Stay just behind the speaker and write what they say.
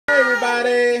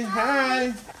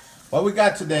What we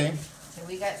got today? So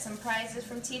we got some prizes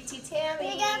from Titi Tammy.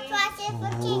 We got prizes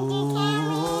from Titi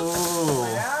Tammy.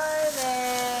 What are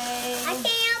they? I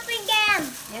can't open them.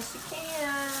 Yes, you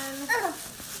can.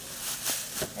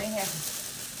 Right here.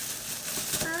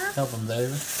 Help him,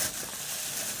 David.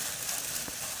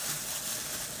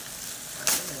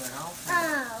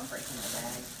 Oh. Breaking the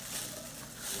bag.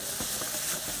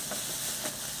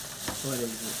 What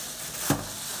is it?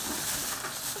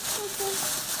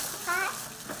 Hi.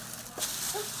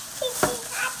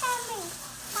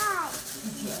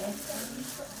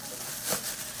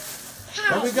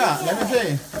 What we got? Let me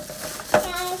see.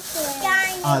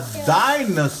 A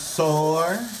dinosaur.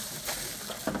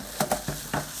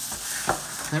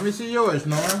 Let me see yours,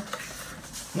 Nora.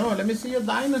 No, let me see your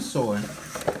dinosaur.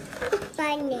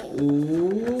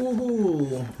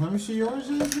 Ooh. Let me see yours,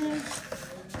 Adrian.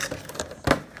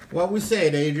 What we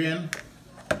said, Adrian?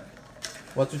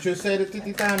 What did you say to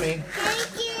Titi Tammy?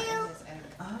 Thank you.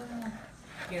 Oh,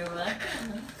 you're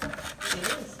welcome. It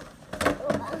is.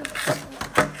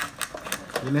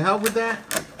 You need help with that?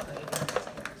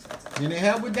 You need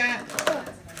help with that?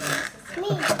 Me.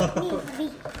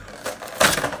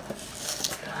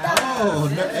 Oh,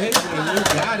 no, Adrian, you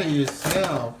got it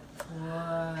yourself.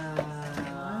 Wow.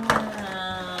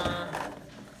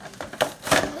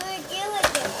 What do you do with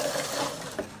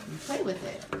You play with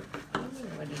it.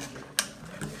 What do you do?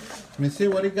 Let me see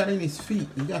what he got in his feet.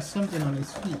 He got something on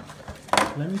his feet.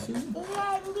 Let me see. it?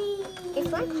 This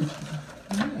one?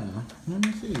 Yeah, let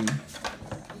me see.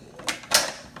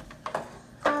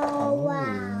 Oh,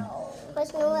 wow.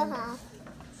 What's Noah have?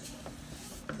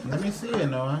 Let me see it,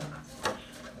 Noah.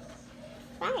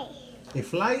 Right. It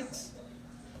flies?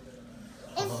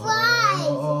 It's flies.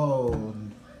 Oh.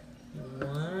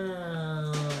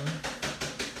 Wow.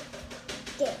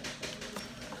 Good.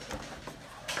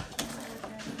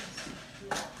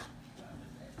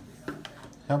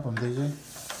 Help him, DJ.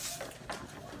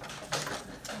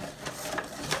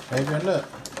 Adrian, look.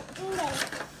 Okay.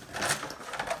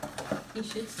 He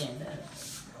should stand up.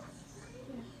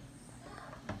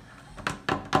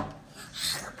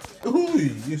 Ooh,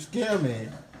 you scare me.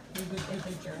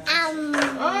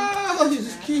 Oh, you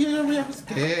scared me. I'm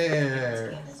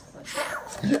scared.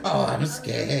 Oh, I'm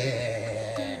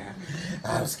scared.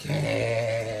 I'm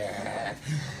scared.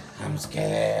 I'm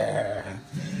scared.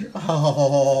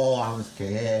 Oh, I'm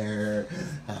scared.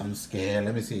 I'm scared.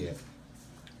 Let me see it.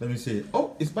 Let me see it.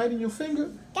 Oh, it's biting your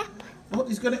finger. Yep. Oh,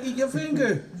 it's gonna eat your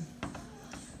finger.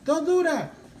 Don't do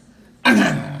that.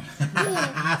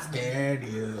 I scared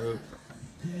you.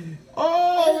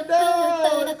 Oh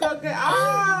no! It's gonna get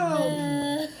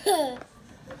out.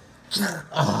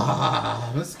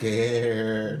 Oh, I'm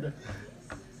scared.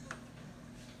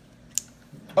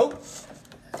 Oh.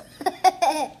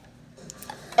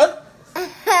 Oh.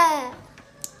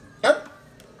 Oh.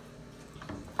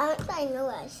 I'm trying to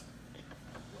rush.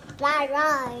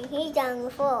 Right. He's on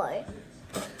the floor.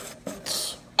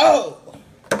 Oh.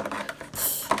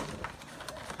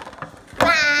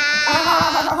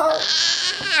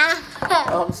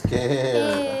 I'm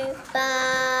scared.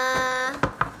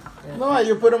 Noah,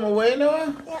 you put him away,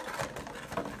 Noah? Yep.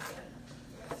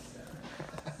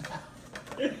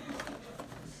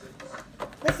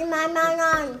 What's my man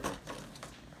on?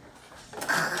 They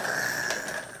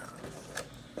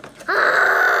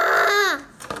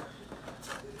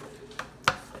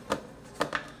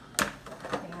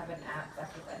have an app.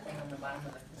 That's what that thing on the bottom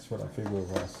of it. That's what I figured it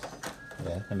was.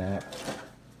 Yeah, an app.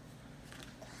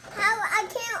 How I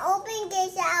can't open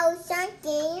this out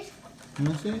something. Let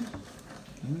me see.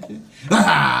 Let me see.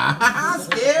 I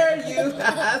scared you. I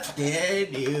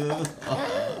scared you.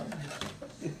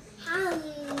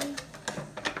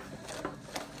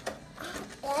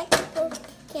 Let's go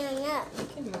can up.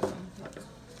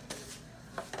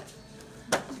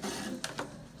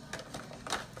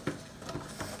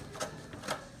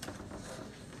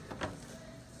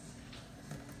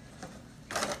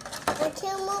 I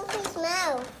can't move his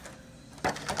mouth.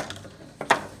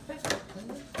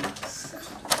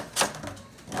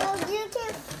 Oh, you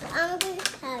can. I'm going to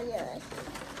have yours.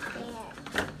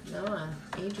 Yeah. Noah,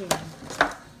 Adrian,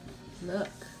 look.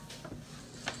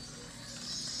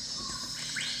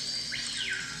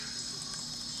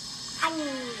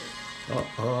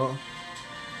 Uh-oh.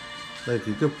 Like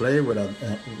you could play with a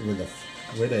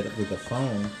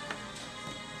phone.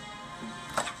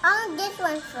 I'll this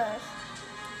one first.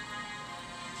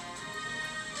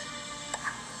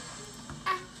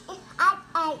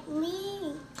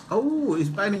 Me. Oh, it's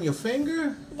biting your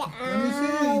finger? Let me see.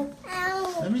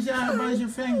 Let me see how it bites your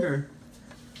finger.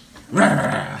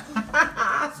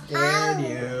 Scared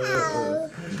you.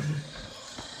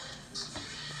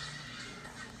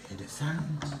 It is Sun.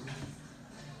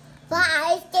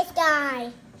 Why is this guy?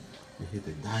 You hit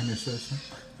the dinosaur, son?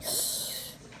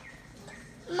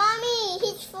 Mommy,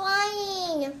 he's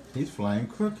flying. He's flying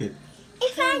crooked.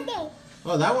 It's flying.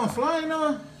 Oh, that one flying,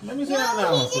 Noah? Let me see how that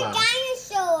No, one he's a flies.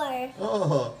 dinosaur.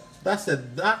 Oh, that's a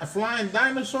flying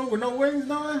dinosaur with no wings,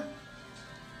 Noah?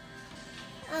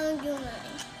 I'm doing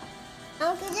mine.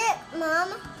 Uncle Dip, Mom.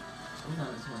 No,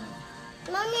 it's mine.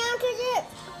 Mommy, Uncle Dip.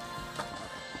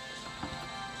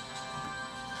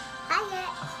 I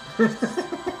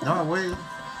No, wait.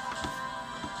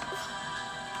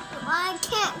 I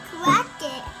can't crack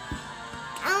it.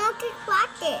 I want to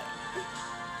crack it.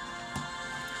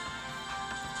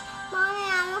 Mommy, I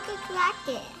want to crack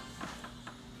it.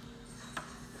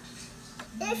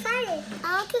 It's funny. I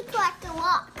want to crack the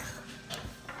rock.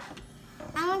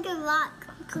 I want the rock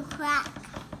to crack.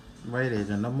 Wait,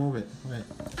 Adrian, don't move it. Wait.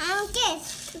 I want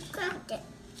this to crack it.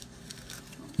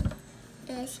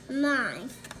 It's mine.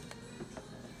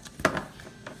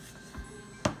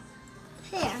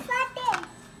 Here. It's funny.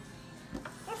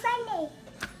 It's funny.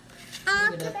 I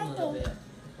want Pick to it up a crack little it. bit.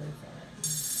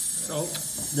 Oh,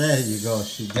 there you go.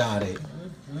 She got it.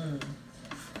 Mm-hmm.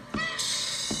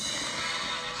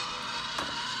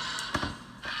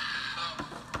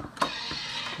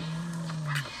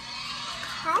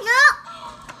 No.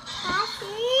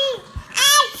 Ashley.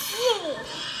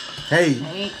 Hey,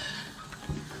 Hey.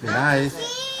 good eyes. I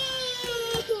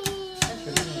didn't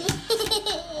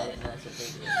know that's what they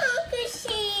did.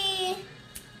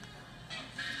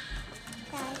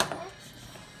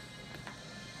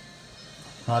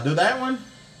 I'll do that one.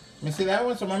 Let me see that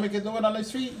one so mommy can do it on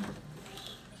his feet.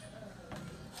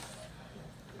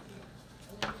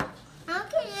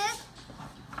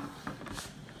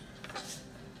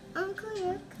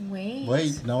 Wait.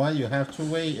 Wait, Noah, you have to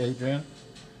wait, Adrian.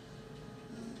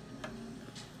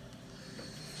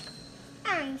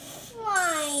 I'm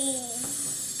flying.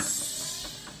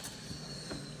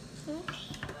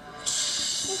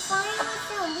 You're flying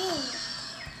with your wings.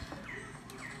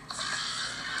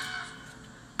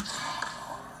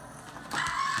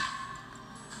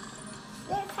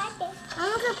 I'm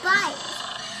gonna bite.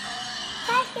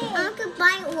 I'm gonna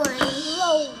bite one.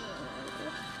 Whoa.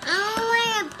 I don't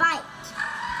want to bite.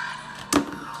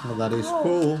 Well, that is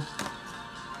cool.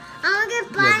 I'm gonna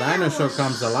The bite dinosaur one.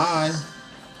 comes alive.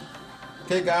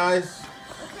 Okay, guys.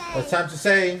 Okay. It's time to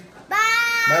say Bye.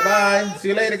 bye-bye. See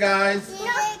you later, guys. See you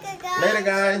later, guys. Later,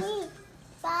 guys.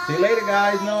 Bye. See you later,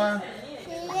 guys, Noah.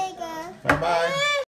 See you later. Bye-bye.